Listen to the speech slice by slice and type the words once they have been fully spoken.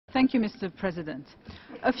Thank you, Mr. President.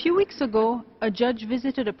 A few weeks ago, a judge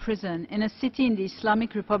visited a prison in a city in the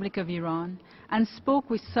Islamic Republic of Iran and spoke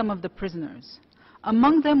with some of the prisoners.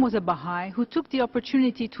 Among them was a Baha'i who took the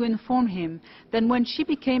opportunity to inform him that when she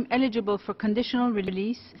became eligible for conditional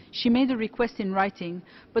release, she made a request in writing,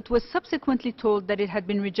 but was subsequently told that it had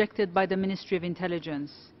been rejected by the Ministry of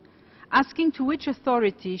Intelligence. Asking to which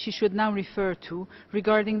authority she should now refer to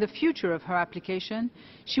regarding the future of her application,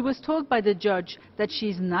 she was told by the judge that she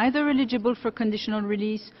is neither eligible for conditional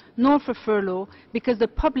release nor for furlough because the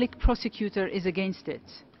public prosecutor is against it.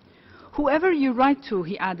 Whoever you write to,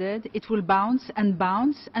 he added, it will bounce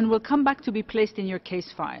and will come back to be placed in your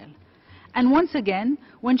case file. And once again,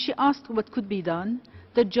 when she asked what could be done,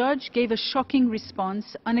 the judge gave a shocking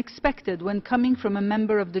response, unexpected when coming from a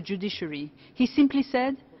member of the judiciary. He simply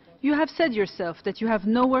said, "You have said yourself that you have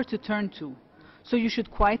nowhere to turn to, so you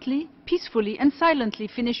should quietly, peacefully and silently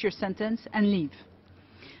finish your sentence and leave."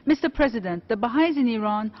 Mr. President, the Baha'is in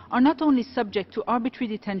Iran are not only subject to arbitrary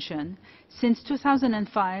detention. Since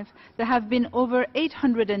 2005, there have been over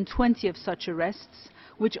 820 of such arrests,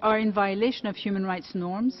 which are in violation of human rights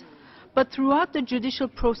norms, but throughout the judicial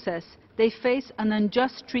process, they face an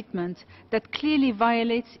unjust treatment that clearly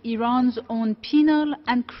violates Iran's own penal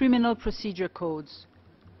and criminal procedure codes.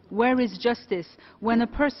 Where is justice when a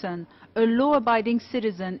person, a law-abiding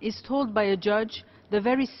citizen, is told by a judge, the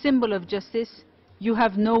very symbol of justice, you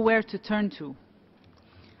have nowhere to turn to?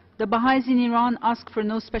 The Baha'is in Iran ask for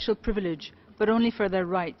no special privilege, but only for their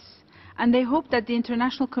rights. And they hope that the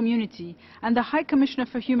international community and the High Commissioner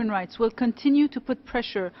for Human Rights will continue to put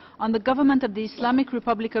pressure on the government of the Islamic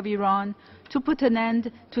Republic of Iran to put an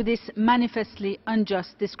end to this manifestly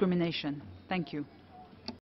unjust discrimination. Thank you.